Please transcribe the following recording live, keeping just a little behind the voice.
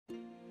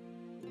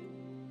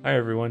Hi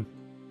everyone.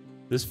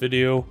 This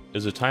video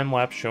is a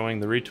time-lapse showing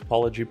the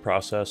retopology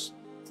process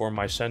for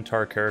my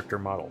Centaur character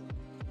model.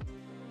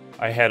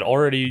 I had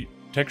already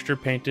texture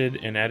painted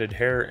and added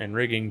hair and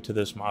rigging to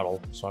this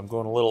model, so I'm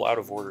going a little out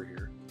of order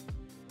here.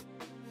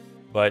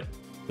 But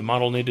the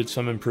model needed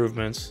some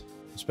improvements,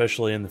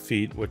 especially in the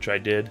feet, which I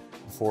did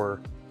before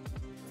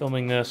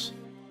filming this.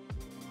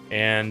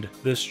 And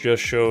this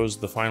just shows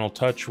the final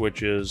touch,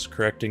 which is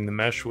correcting the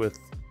mesh with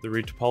the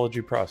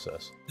retopology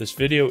process. This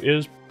video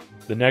is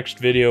the next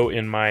video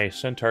in my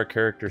Centaur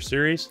character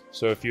series,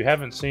 so if you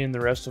haven't seen the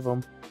rest of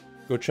them,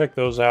 go check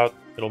those out.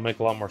 It'll make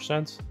a lot more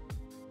sense.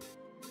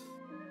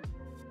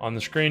 On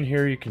the screen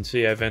here you can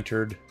see I've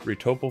entered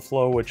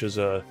Retopoflow, which is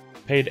a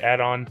paid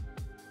add-on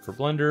for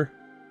Blender.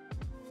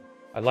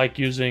 I like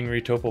using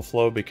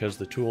Retopoflow because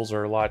the tools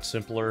are a lot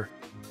simpler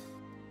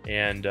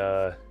and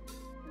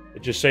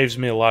it just saves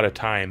me a lot of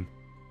time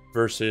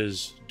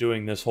versus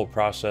doing this whole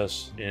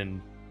process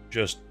in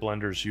just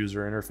Blender's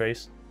user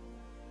interface.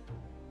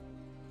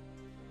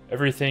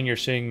 Everything you're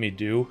seeing me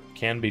do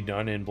can be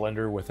done in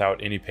Blender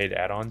without any paid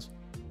add-ons,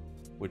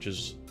 which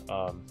is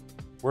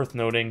worth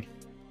noting.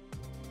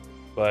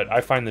 But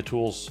I find the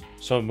tools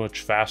so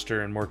much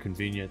faster and more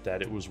convenient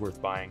that it was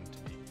worth buying to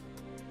me.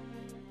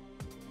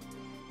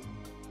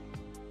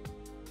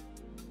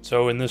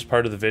 So in this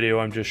part of the video,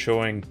 I'm just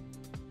showing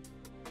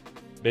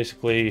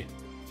basically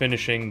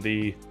finishing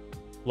the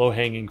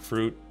low-hanging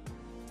fruit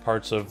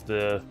parts of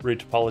the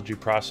retopology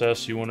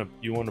process. You want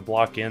to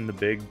block in the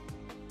big,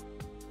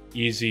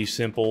 easy,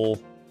 simple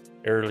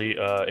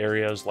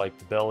areas like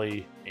the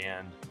belly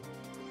and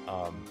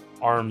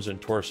arms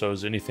and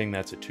torsos, anything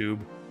that's a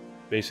tube.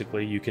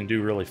 Basically, you can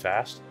do really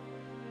fast.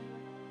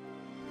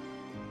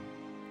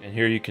 And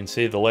here you can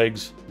see the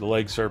legs. The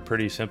legs are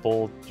pretty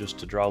simple, just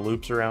to draw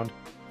loops around.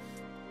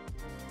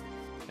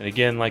 And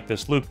again, like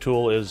this loop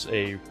tool is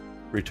a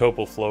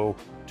Retopoflow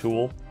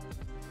tool.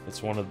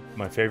 It's one of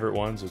my favorite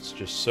ones. It's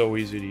just so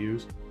easy to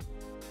use.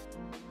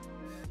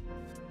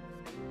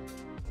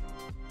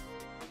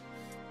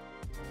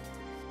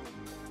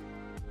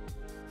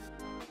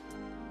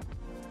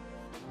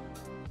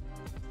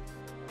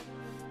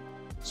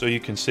 So you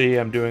can see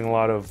I'm doing a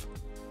lot of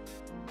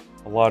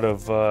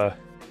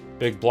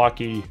big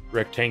blocky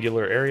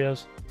rectangular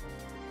areas,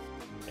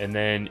 and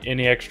then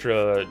any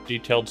extra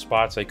detailed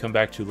spots I come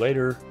back to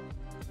later,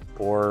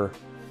 or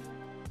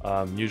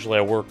usually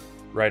I work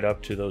right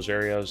up to those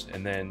areas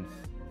and then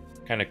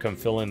kind of come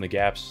fill in the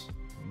gaps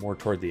more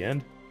toward the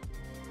end.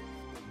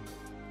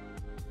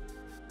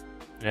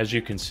 And as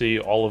you can see,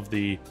 all of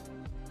the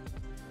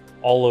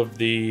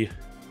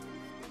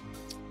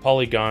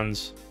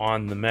polygons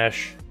on the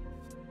mesh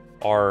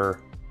are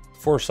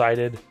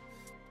four-sided.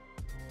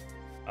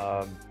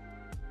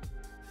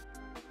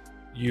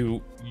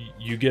 You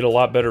get a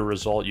lot better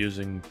result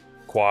using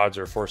quads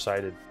or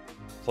four-sided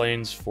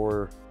planes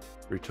for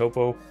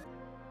Retopo.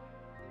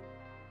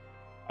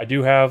 I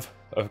do have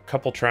a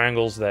couple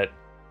triangles that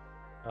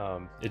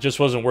it just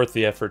wasn't worth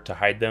the effort to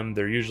hide them.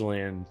 They're usually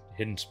in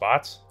hidden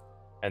spots.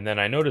 And then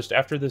I noticed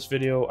after this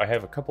video I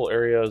have a couple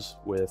areas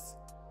with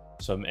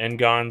some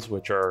n-gons,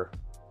 which are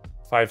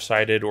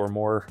five-sided or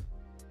more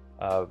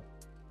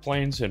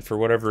planes, and for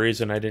whatever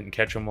reason I didn't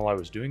catch them while I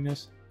was doing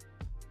this.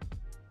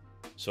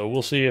 So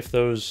we'll see if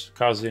those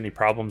cause any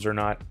problems or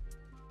not.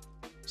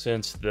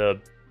 Since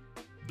the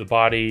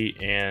body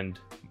and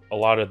a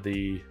lot of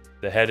the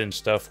head and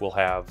stuff will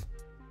have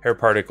hair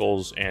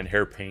particles and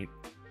hair paint,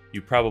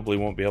 you probably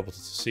won't be able to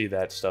see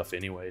that stuff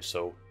anyway,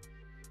 so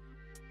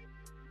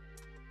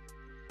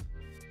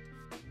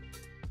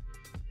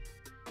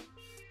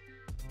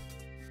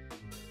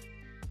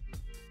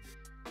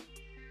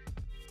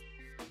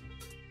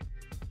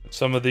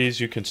some of these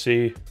you can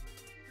see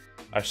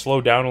I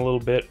slowed down a little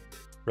bit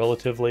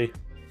relatively.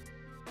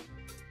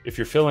 If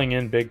you're filling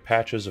in big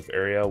patches of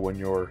area when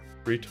you're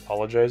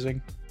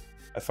retopologizing,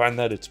 I find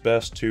that it's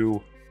best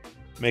to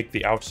make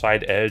the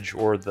outside edge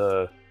or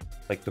the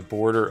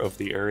border of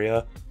the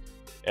area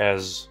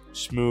as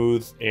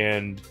smooth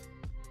and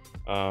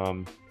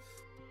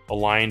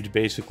aligned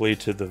basically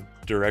to the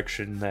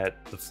direction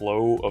that the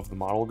flow of the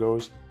model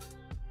goes.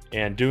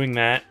 And doing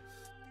that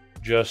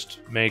just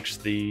makes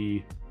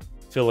the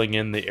filling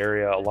in the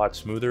area a lot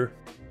smoother,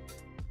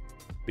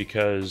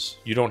 because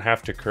you don't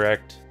have to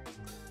correct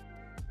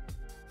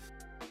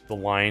the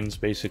lines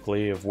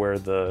basically of where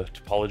the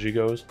topology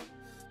goes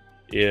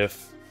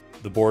if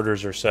the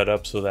borders are set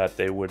up so that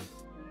they would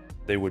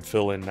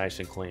fill in nice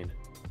and clean.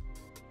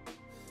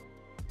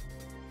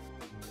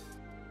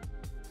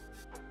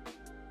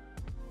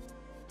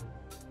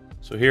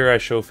 So here I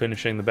show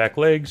finishing the back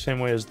leg, same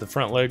way as the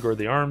front leg or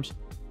the arms.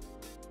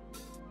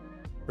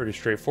 Pretty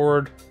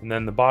straightforward. And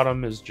then the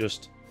bottom is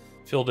just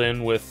filled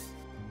in with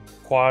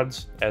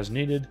quads as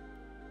needed.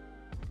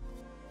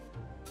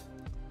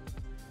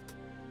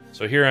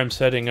 So here I'm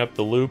setting up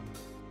the loop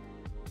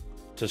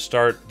to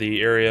start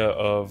the area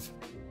of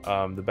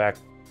the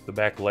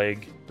back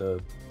leg, the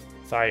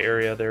thigh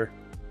area there.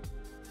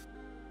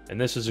 And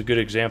this is a good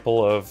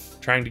example of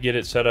trying to get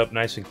it set up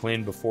nice and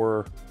clean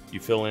before you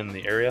fill in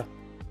the area.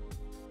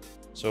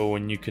 So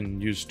when you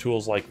can use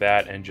tools like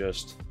that and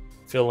just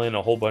fill in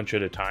a whole bunch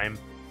at a time,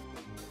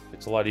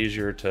 it's a lot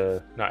easier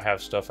to not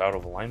have stuff out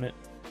of alignment.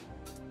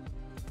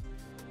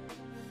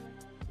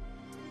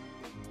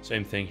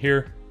 Same thing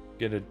here,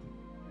 get a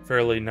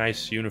fairly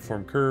nice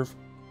uniform curve.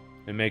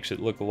 It makes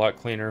it look a lot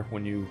cleaner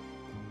when you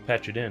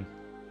patch it in.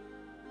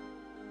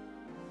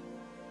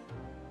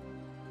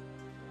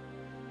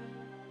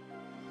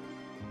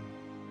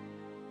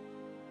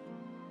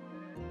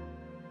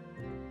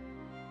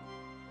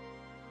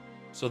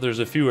 So there's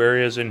a few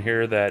areas in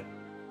here that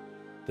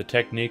the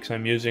techniques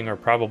I'm using are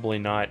probably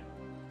not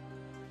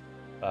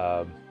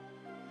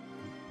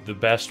the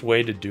best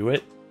way to do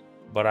it,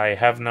 but I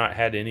have not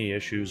had any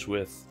issues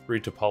with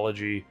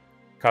retopology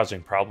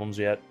causing problems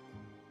yet.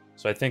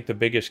 So I think the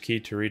biggest key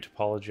to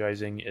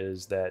retopologizing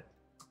is that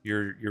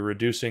you're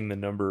reducing the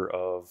number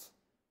of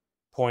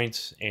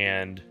points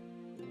and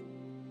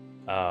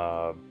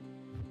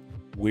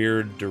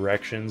weird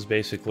directions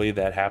basically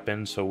that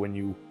happen. So when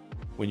you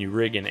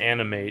rig and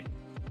animate,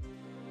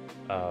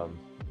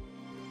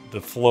 the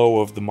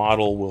flow of the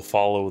model will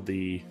follow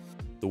the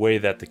way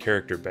that the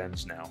character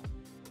bends now.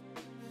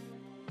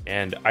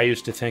 And I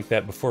used to think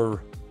that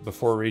before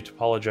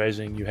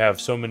retopologizing, you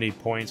have so many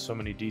points, so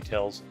many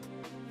details,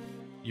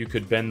 you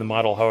could bend the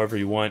model however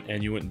you want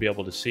and you wouldn't be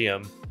able to see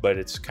them. But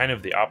it's kind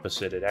of the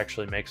opposite. It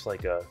actually makes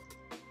like a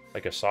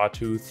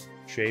sawtooth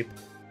shape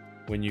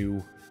when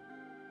you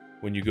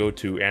go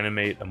to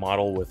animate a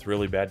model with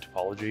really bad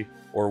topology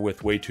or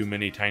with way too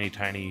many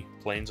tiny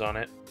planes on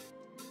it.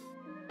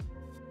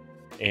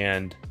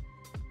 And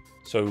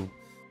so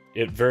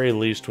at very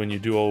least, when you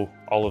do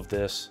all of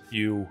this,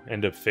 you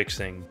end up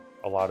fixing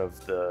a lot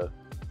of the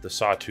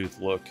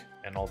sawtooth look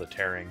and all the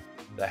tearing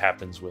that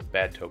happens with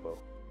bad topo.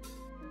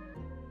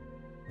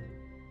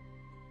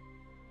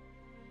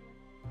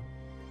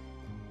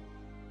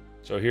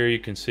 So here you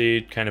can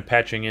see kind of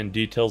patching in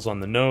details on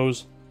the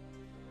nose.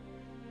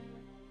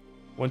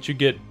 Once you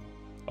get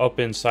up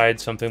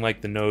inside something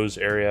like the nose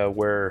area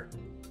where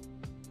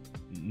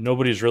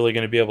nobody's really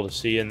going to be able to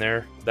see in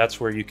there, that's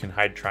where you can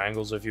hide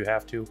triangles if you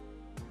have to.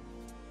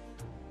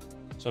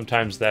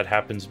 Sometimes that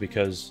happens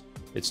because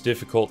it's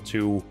difficult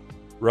to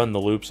run the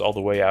loops all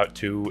the way out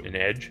to an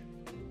edge.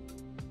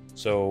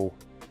 So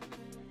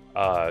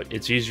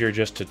it's easier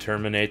just to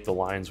terminate the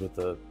lines with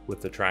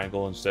the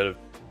triangle instead of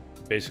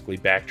basically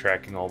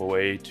backtracking all the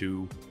way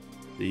to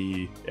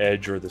the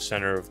edge or the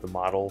center of the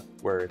model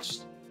where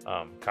it's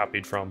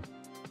copied from.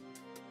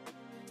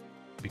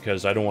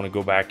 Because I don't want to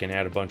go back and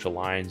add a bunch of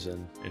lines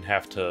and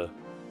have to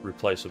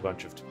replace a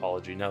bunch of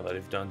topology now that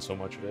I've done so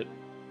much of it.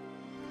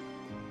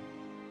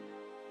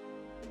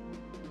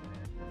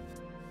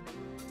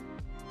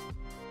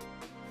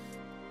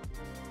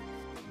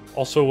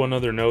 Also, one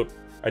other note,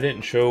 I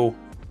didn't show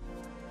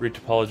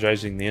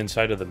retopologizing the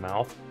inside of the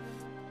mouth.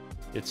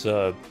 It's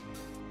a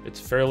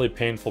fairly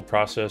painful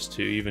process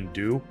to even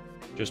do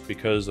just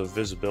because of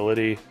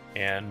visibility,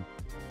 and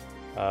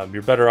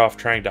you're better off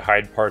trying to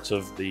hide parts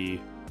of the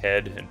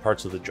head and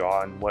parts of the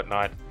jaw and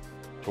whatnot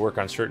to work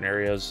on certain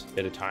areas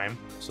at a time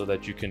so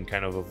that you can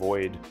kind of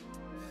avoid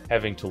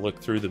having to look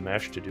through the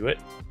mesh to do it.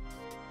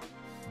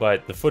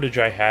 But the footage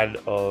I had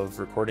of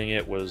recording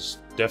it was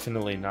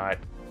definitely not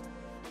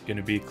going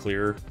to be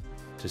clear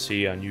to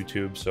see on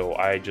YouTube, so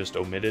I just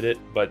omitted it.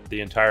 But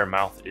the entire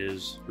mouth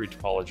is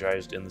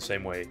retopologized in the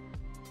same way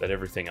that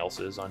everything else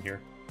is on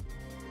here.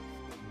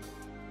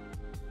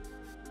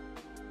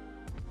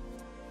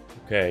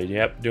 Okay,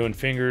 yep, doing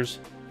fingers.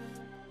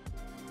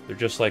 They're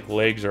just like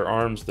legs or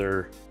arms.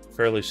 They're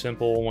fairly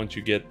simple once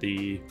you get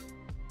the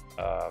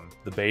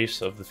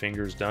base of the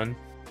fingers done,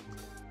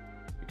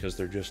 because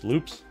they're just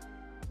loops.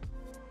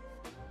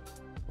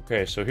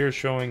 Okay, so here's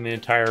showing the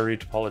entire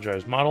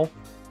retopologized model.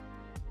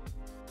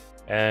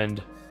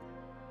 And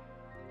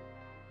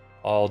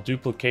I'll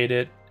duplicate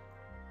it.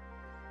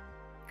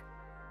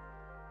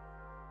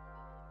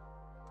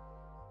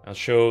 I'll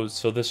show,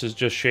 so this is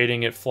just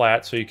shading it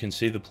flat so you can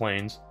see the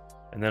planes.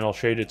 And then I'll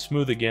shade it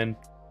smooth again.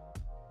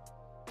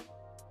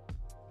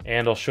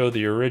 And I'll show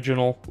the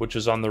original, which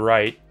is on the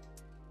right,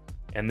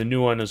 and the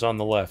new one is on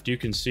the left. You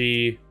can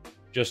see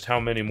just how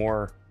many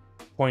more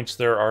points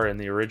there are in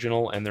the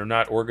original, and they're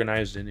not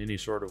organized in any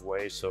sort of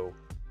way, so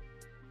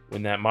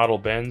when that model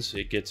bends,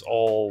 it gets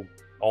all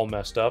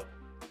messed up.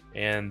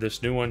 And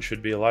this new one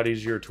should be a lot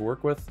easier to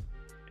work with,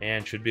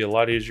 and should be a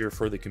lot easier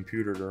for the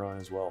computer to run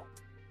as well.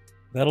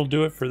 That'll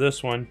do it for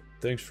this one.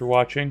 Thanks for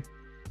watching.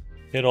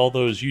 Hit all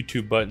those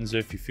YouTube buttons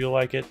if you feel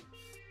like it.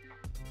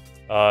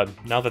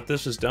 Now that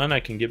this is done, I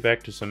can get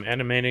back to some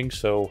animating,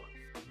 so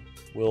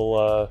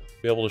we'll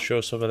be able to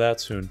show some of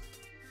that soon.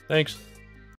 Thanks.